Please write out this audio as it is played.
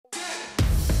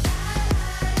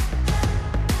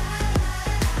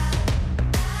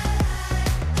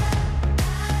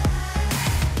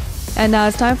And now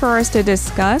it's time for us to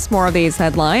discuss more of these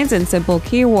headlines in simple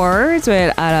keywords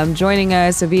with Adam joining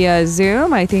us via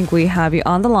Zoom. I think we have you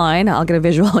on the line. I'll get a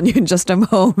visual on you in just a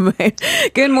moment.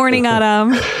 Good morning,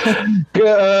 Adam.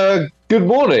 Good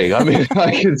morning. I mean,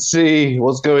 I can see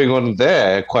what's going on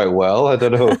there quite well. I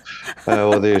don't know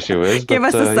what the issue is. Give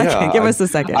us a second. Yeah, Give us a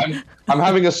second. I'm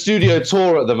having a studio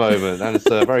tour at the moment, and it's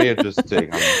very interesting.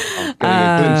 I'm getting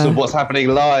a glimpse of what's happening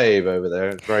live over there.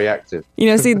 It's very active.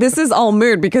 See, this is all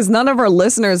mood because none of our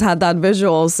listeners had that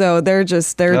visual, so they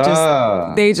just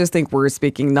think we're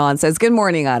speaking nonsense. Good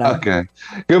morning, Adam. Okay.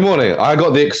 Good morning. I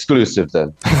got the exclusive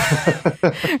then.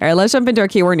 All right, let's jump into our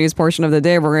keyword news portion of the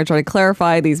day. We're going to try to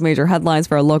clarify these major headlines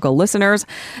for our local listeners,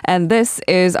 and this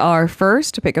is our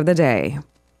first pick of the day.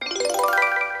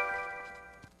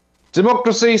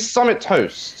 Democracy Summit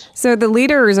host. So the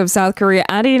leaders of South Korea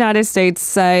and the United States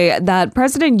say that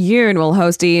President Yoon will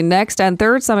host the next and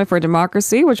third Summit for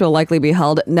Democracy, which will likely be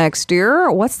held next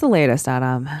year. What's the latest,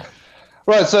 Adam?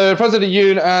 Right, so President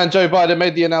Yoon and Joe Biden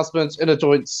made the announcement in a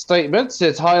joint statement.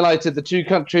 It highlighted the two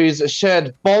countries'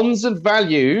 shared bonds and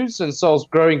values and Seoul's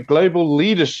growing global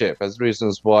leadership as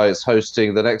reasons why it's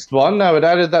hosting the next one. Now, it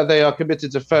added that they are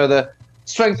committed to further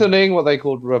strengthening what they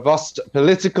called robust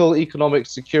political, economic,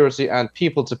 security, and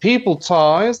people-to-people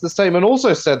ties. The statement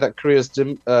also said that Korea's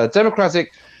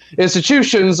democratic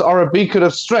institutions are a beacon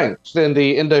of strength in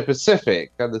the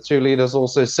Indo-Pacific. And the two leaders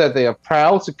also said they are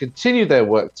proud to continue their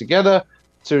work together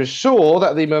to ensure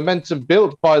that the momentum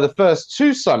built by the first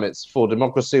two summits for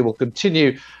democracy will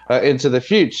continue into the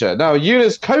future. Now, Yoon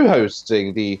is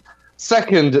co-hosting the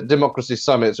second Democracy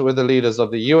Summit with the leaders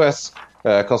of the US,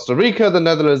 Costa Rica, the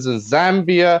Netherlands, and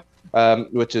Zambia,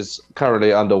 which is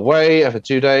currently underway for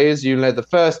 2 days. Yoon led the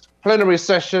first plenary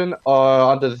session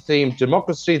under the theme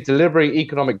Democracy, Delivering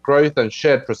Economic Growth and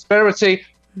Shared Prosperity,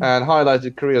 and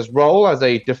highlighted Korea's role as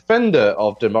a defender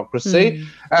of democracy.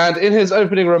 And in his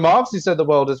opening remarks, he said the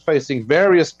world is facing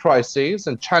various crises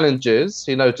and challenges.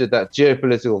 He noted that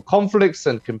geopolitical conflicts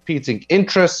and competing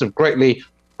interests have greatly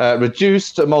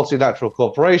reduced multilateral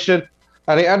cooperation.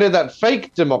 And he added that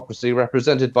fake democracy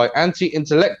represented by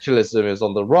anti-intellectualism is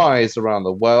on the rise around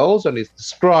the world. And he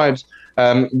described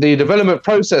the development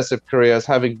process of Korea as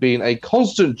having been a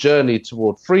constant journey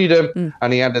toward freedom.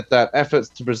 And he added that efforts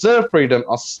to preserve freedom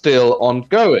are still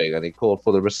ongoing. And he called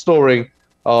for the restoring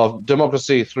of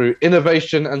democracy through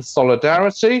innovation and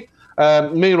solidarity.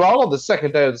 Meanwhile, on the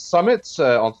second day of the summit,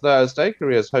 on Thursday,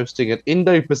 Korea is hosting an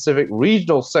Indo-Pacific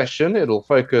regional session. It'll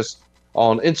focus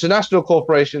on international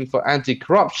cooperation for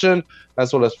anti-corruption,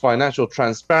 as well as financial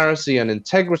transparency and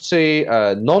integrity,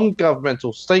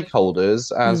 non-governmental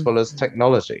stakeholders, as well as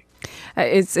technology.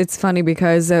 It's funny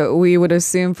because we would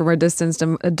assume from a distance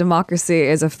democracy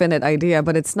is a finite idea,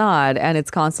 but it's not, and it's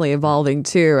constantly evolving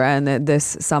too. And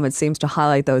this summit seems to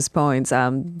highlight those points.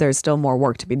 There's still more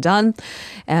work to be done,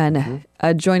 and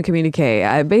a joint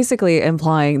communique, basically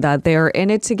implying that they are in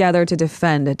it together to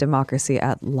defend democracy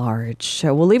at large.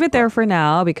 We'll leave it there for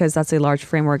now because that's a large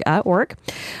framework at work.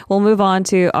 We'll move on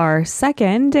to our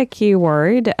second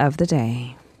keyword of the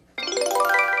day.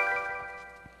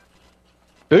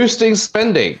 Boosting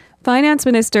spending. Finance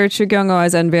Minister Chu Kyung-ho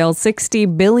has unveiled 60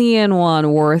 billion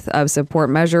won worth of support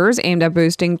measures aimed at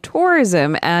boosting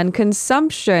tourism and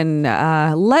consumption.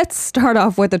 Let's start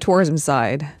off with the tourism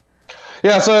side.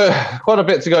 Yeah, so quite a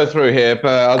bit to go through here,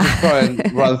 but I'll just try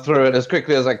and run through it as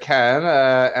quickly as I can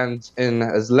and in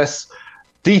as less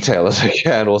detail as I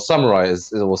can, or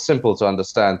summarize or simple to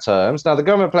understand terms. Now, the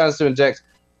government plans to inject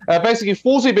basically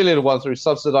 40 billion won through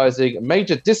subsidizing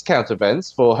major discount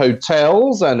events for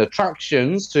hotels and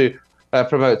attractions to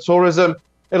promote tourism.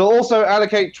 It'll also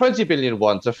allocate 20 billion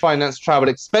won to finance travel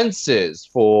expenses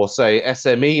for, say,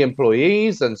 SME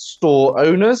employees and store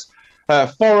owners.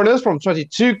 Foreigners from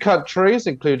 22 countries,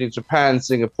 including Japan,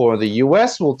 Singapore, and the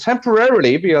US, will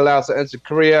temporarily be allowed to enter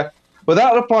Korea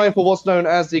without applying for what's known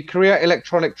as the Korea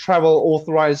Electronic Travel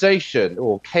Authorization,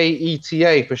 or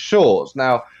KETA for short.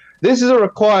 Now, this is a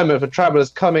requirement for travelers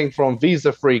coming from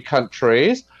visa-free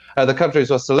countries. The countries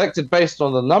are selected based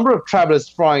on the number of travelers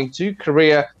flying to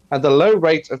Korea and the low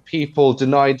rate of people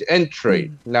denied entry.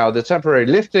 Now, the temporary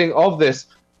lifting of this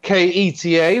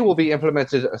KETA will be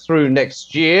implemented through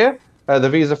next year. The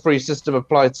visa-free system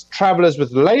applied to travelers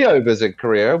with layovers in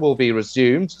Korea will be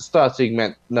resumed starting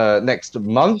next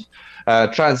month.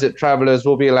 Transit travelers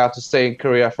will be allowed to stay in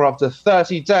Korea for up to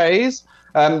 30 days.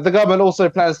 The government also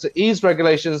plans to ease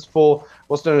regulations for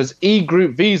what's known as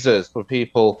E-group visas for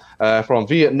people from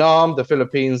Vietnam, the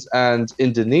Philippines, and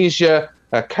Indonesia.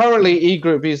 Currently,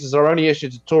 E-group visas are only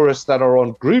issued to tourists that are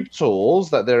on group tours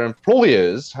that their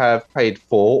employers have paid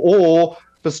for or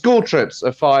for school trips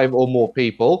of 5 or more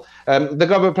people. The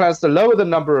government plans to lower the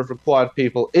number of required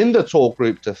people in the tour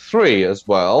group to 3 as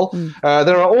well.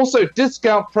 There are also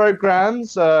discount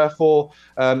programs for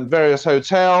various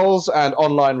hotels and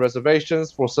online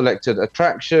reservations for selected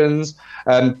attractions.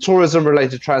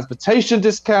 Tourism-related transportation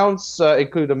discounts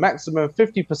include a maximum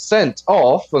 50%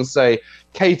 off on, say,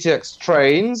 KTX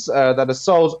trains that are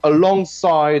sold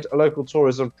alongside local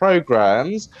tourism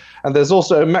programs. And there's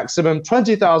also a maximum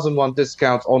 20,000 won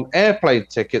discount on airplane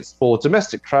tickets for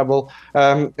domestic travel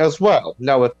as well.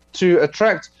 Now, to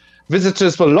attract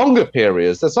visitors for longer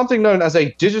periods, there's something known as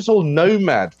a digital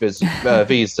nomad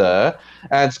visa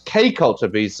and K-culture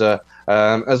visa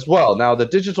as well. Now, the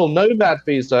digital nomad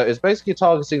visa is basically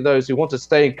targeting those who want to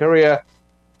stay in Korea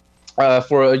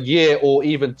for a year or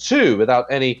even 2 without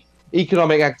any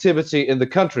economic activity in the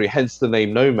country, hence the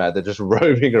name nomad. They're just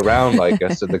roaming around, I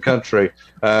guess, in the country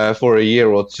for a year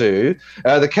or 2.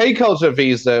 The K-culture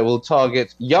visa will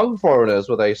target young foreigners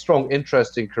with a strong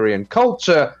interest in Korean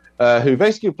culture who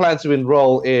basically plan to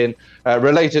enroll in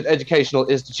related educational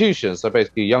institutions. So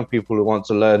basically young people who want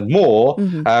to learn more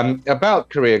about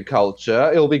Korean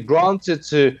culture. It will be granted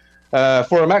to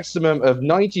for a maximum of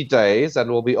 90 days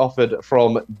and will be offered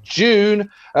from June.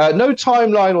 No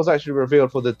timeline was actually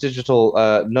revealed for the digital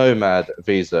nomad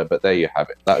visa, but there you have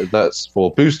it. That's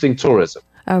for boosting tourism.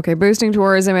 Okay, boosting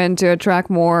tourism and to attract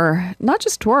more, not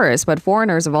just tourists, but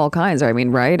foreigners of all kinds. I mean,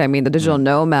 right? I mean, the digital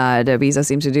nomad visa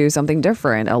seems to do something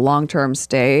different, a long-term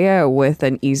stay with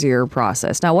an easier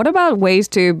process. Now, what about ways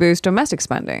to boost domestic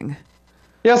spending?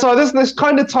 Yeah, so this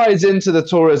kind of ties into the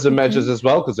tourism measures as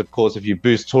well, because, of course, if you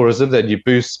boost tourism, then you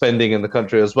boost spending in the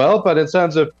country as well. But in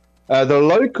terms of the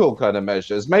local kind of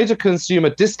measures, major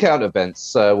consumer discount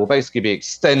events will basically be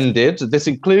extended. This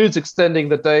includes extending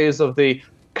the days of the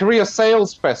Korea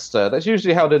Sales Festa. That's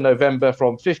usually held in November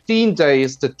from 15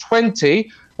 days to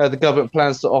 20. The government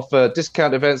plans to offer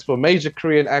discount events for major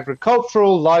Korean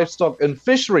agricultural, livestock, and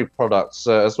fishery products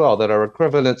as well that are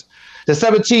equivalent to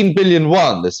 17 billion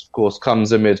won. This, of course,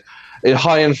 comes amid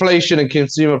high inflation and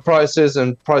consumer prices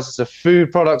and prices of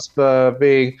food products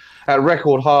being at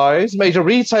record highs. Major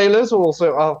retailers will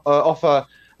also offer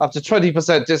up to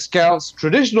 20% discounts.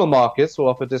 Traditional markets will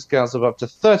offer discounts of up to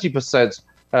 30%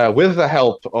 with the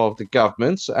help of the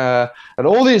government. And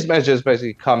all these measures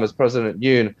basically come as President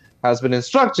Yoon has been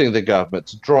instructing the government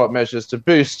to draw up measures to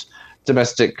boost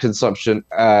domestic consumption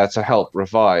to help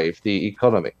revive the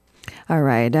economy. All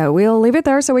right, we'll leave it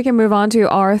there so we can move on to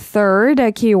our third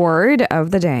keyword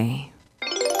of the day.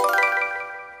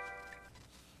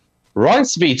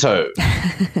 Rice veto.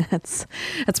 That's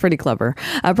pretty clever.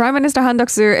 Prime Minister Han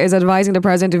Duck-soo is advising the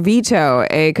president to veto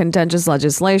a contentious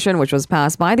legislation which was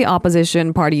passed by the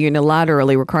opposition party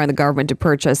unilaterally requiring the government to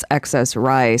purchase excess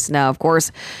rice. Now, of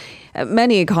course,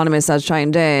 many economists have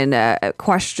chimed in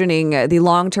questioning the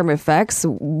long-term effects.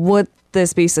 Would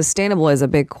this be sustainable is a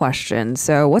big question.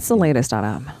 So what's the latest,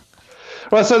 Adam?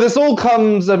 Right, so this all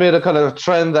comes amid a kind of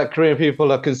trend that Korean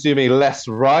people are consuming less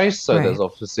rice. So there's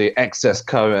obviously excess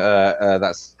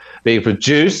that's being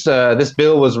produced. This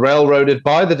bill was railroaded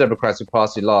by the Democratic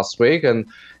Party last week, and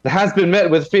it has been met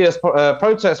with fierce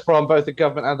protest from both the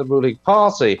government and the ruling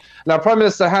party. Now, Prime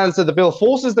Minister Han said the bill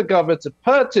forces the government to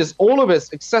purchase all of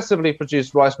its excessively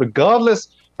produced rice, regardless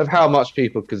of how much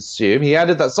people consume. He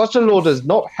added that such a law does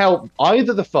not help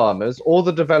either the farmers or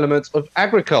the development of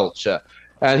agriculture.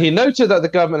 And he noted that the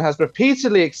government has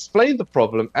repeatedly explained the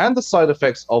problem and the side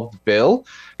effects of the bill.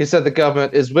 He said the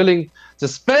government is willing to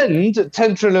spend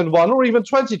 10 trillion won or even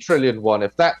 20 trillion won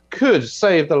if that could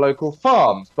save the local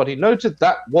farms. But he noted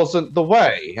that wasn't the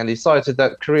way. And he cited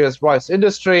that Korea's rice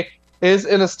industry is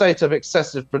in a state of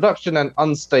excessive production and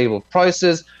unstable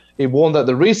prices. He warned that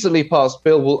the recently passed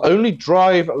bill will only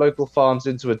drive local farms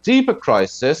into a deeper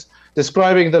crisis,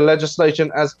 describing the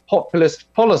legislation as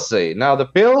populist policy. Now, the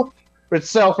bill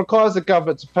itself requires the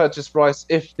government to purchase rice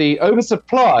if the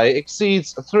oversupply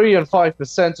exceeds 3 and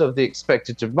 5% of the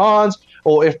expected demand,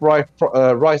 or if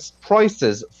rice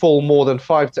prices fall more than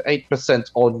 5 to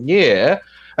 8% on year.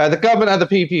 The government and the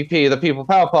PPP, the People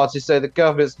Power Party, say the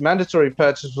government's mandatory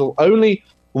purchase will only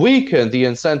weaken the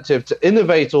incentive to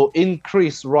innovate or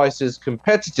increase rice's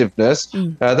competitiveness.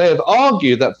 They have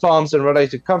argued that farms and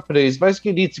related companies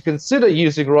basically need to consider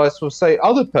using rice for, say,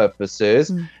 other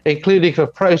purposes, including for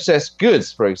processed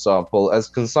goods, for example, as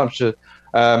consumption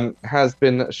has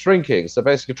been shrinking. So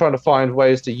basically trying to find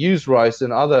ways to use rice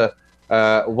in other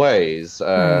ways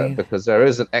because there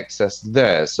is an excess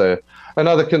there. So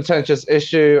another contentious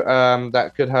issue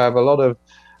that could have a lot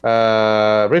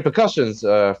of repercussions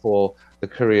for the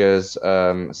Korea's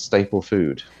staple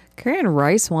food. Korean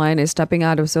rice wine is stepping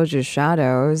out of soju's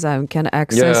shadows. Can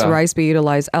excess rice be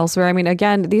utilized elsewhere? I mean,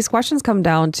 again, these questions come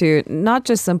down to not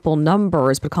just simple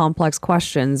numbers, but complex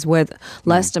questions. With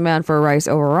less demand for rice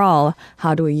overall,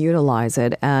 how do we utilize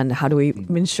it? And how do we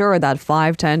ensure that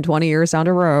 5, 10, 20 years down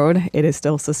the road, it is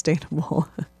still sustainable?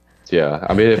 Yeah,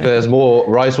 I mean, if there's more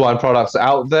rice wine products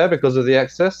out there because of the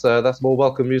excess, that's more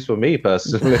welcome news for me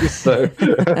personally. So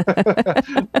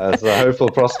that's a hopeful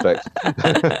prospect. All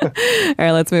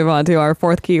right, let's move on to our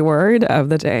fourth keyword of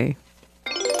the day.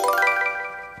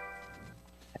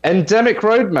 Endemic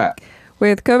roadmap.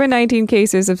 With COVID-19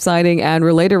 cases subsiding and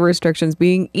related restrictions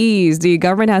being eased, the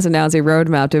government has announced a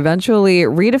roadmap to eventually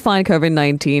redefine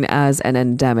COVID-19 as an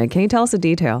endemic. Can you tell us the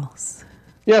details?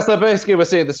 Yeah, so basically we're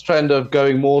seeing this trend of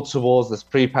going more towards this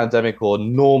pre-pandemic or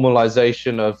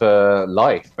normalization of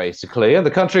life, basically. And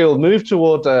the country will move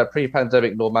toward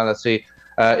pre-pandemic normality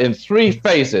in 3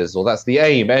 phases, or that's the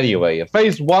aim anyway. In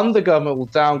phase 1, the government will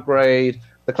downgrade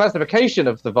the classification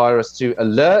of the virus to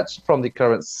alert from the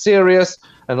current serious,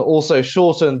 and also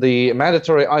shorten the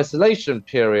mandatory isolation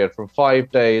period from 5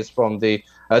 days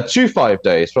to 5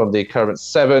 days from the current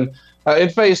 7. In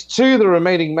phase 2, the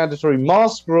remaining mandatory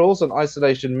mask rules and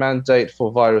isolation mandate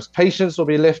for virus patients will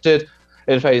be lifted.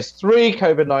 In phase 3,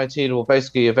 COVID-19 will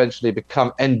basically eventually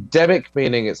become endemic,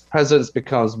 meaning its presence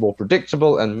becomes more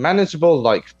predictable and manageable,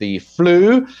 like the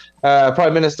flu.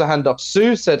 Prime Minister Han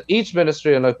Duck-soo said each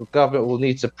ministry and local government will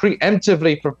need to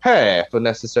preemptively prepare for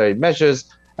necessary measures,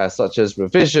 such as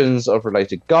revisions of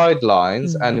related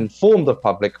guidelines, and inform the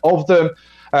public of them.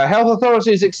 Health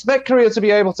authorities expect Korea to be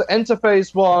able to enter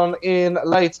phase 1 in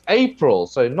late April,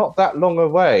 so not that long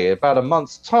away, about a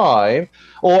month's time,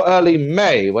 or early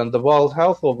May, when the World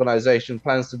Health Organization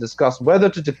plans to discuss whether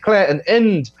to declare an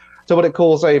end to what it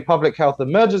calls a public health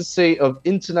emergency of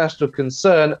international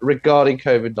concern regarding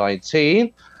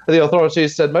COVID-19. The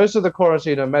authorities said most of the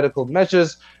quarantine and medical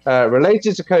measures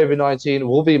related to COVID-19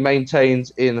 will be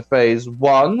maintained in phase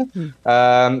 1.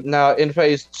 Now, in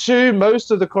phase 2, most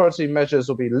of the quarantine measures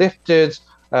will be lifted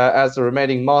as the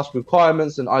remaining mask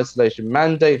requirements and isolation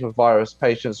mandate for virus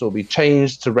patients will be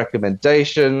changed to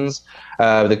recommendations.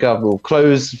 The government will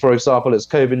close, for example, its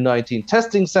COVID-19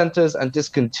 testing centers and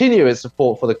discontinue its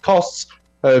support for the costs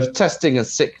of testing and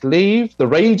sick leave. The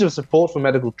range of support for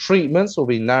medical treatments will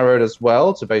be narrowed as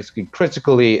well to basically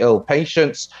critically ill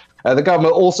patients. The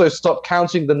government also stopped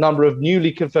counting the number of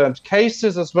newly confirmed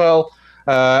cases as well.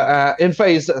 In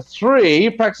phase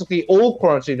 3, practically all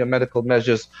quarantine and medical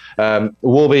measures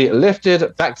will be lifted.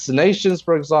 Vaccinations,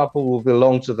 for example, will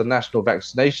belong to the national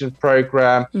vaccination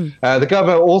program. The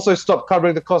government also stopped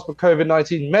covering the cost of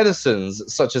COVID-19 medicines,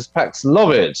 such as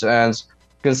Paxlovid, and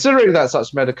considering that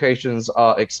such medications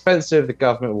are expensive, the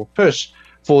government will push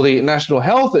for the national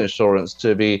health insurance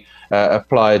to be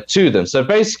applied to them. So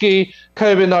basically,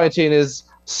 COVID-19 is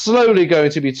slowly going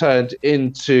to be turned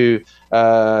into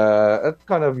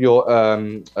kind of your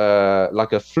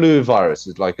like a flu virus.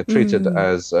 It's like treated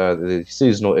as the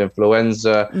seasonal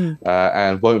influenza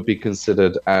and won't be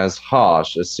considered as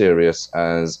harsh, as serious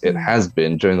as it has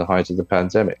been during the height of the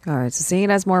pandemic. All right, so seeing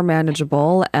as more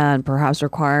manageable and perhaps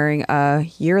requiring a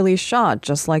yearly shot,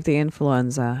 just like the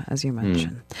influenza, as you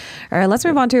mentioned. All right, let's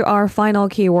move on to our final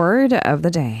keyword of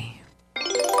the day.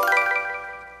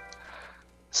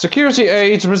 Security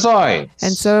aide resigns.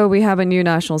 And so we have a new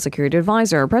national security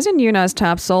advisor. President Yoon has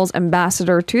tapped Seoul's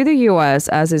ambassador to the U.S.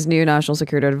 as his new national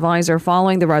security advisor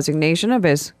following the resignation of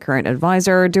his current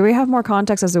advisor. Do we have more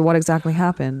context as to what exactly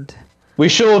happened? We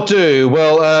sure do.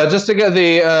 Well, just to get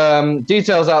the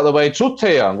details out of the way, Cho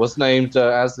Tae-young was named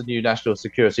as the new national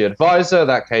security advisor.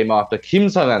 That came after Kim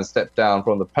Sung-han stepped down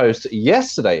from the post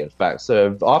yesterday, in fact.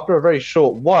 So after a very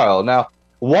short while. Now,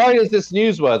 why is this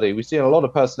newsworthy? We've seen a lot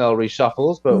of personnel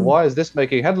reshuffles, but why is this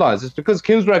making headlines? It's because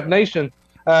Kim's resignation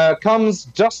comes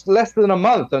just less than a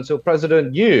month until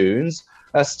President Yoon's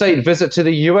state visit to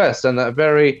the US and a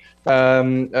very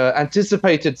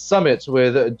anticipated summit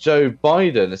with Joe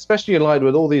Biden, especially in light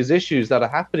with all these issues that are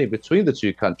happening between the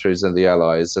two countries and the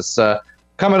allies. It's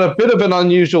come at a bit of an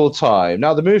unusual time.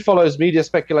 Now, the move follows media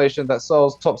speculation that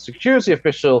Seoul's top security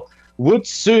official would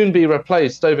soon be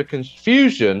replaced over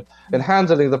confusion in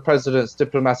handling the president's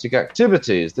diplomatic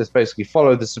activities. This basically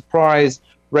followed the surprise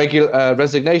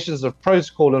resignations of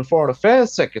protocol and foreign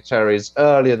affairs secretaries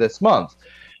earlier this month.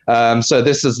 So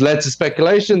this has led to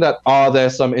speculation that are there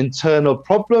some internal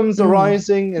problems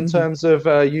arising in terms of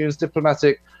Yoon's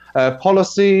diplomatic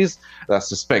policies. That's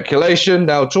the speculation.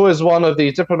 Now, Choi is one of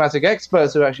the diplomatic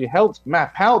experts who actually helped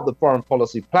map out the foreign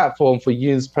policy platform for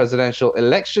Yoon's presidential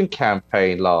election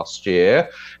campaign last year.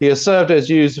 He has served as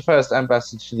Yoon's first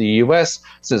ambassador to the US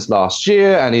since last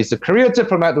year, and he's a career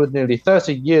diplomat with nearly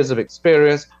 30 years of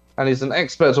experience. And he's an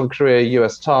expert on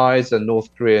Korea-US ties and North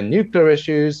Korean nuclear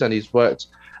issues, and he's worked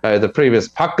the previous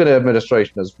Park Geun-hye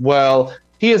administration as well.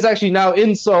 He is actually now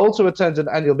in Seoul to attend an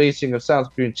annual meeting of South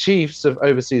Korean chiefs of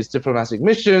overseas diplomatic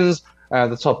missions.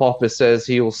 The top office says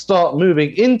he will start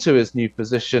moving into his new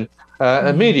position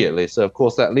immediately. So, of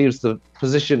course, that leaves the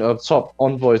position of top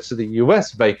envoy to the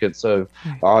US vacant. So,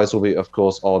 eyes will be, of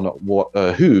course, on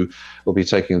who will be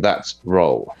taking that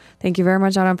role. Thank you very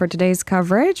much, Adam, for today's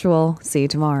coverage. We'll see you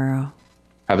tomorrow.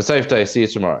 Have a safe day. See you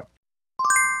tomorrow.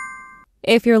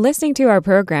 If you're listening to our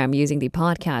program using the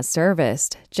podcast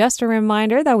service, just a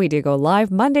reminder that we do go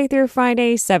live Monday through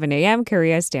Friday, 7 a.m.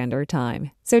 Korea Standard Time.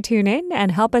 So tune in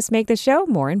and help us make the show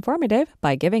more informative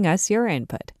by giving us your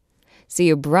input. See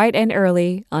you bright and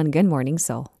early on Good Morning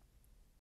Seoul.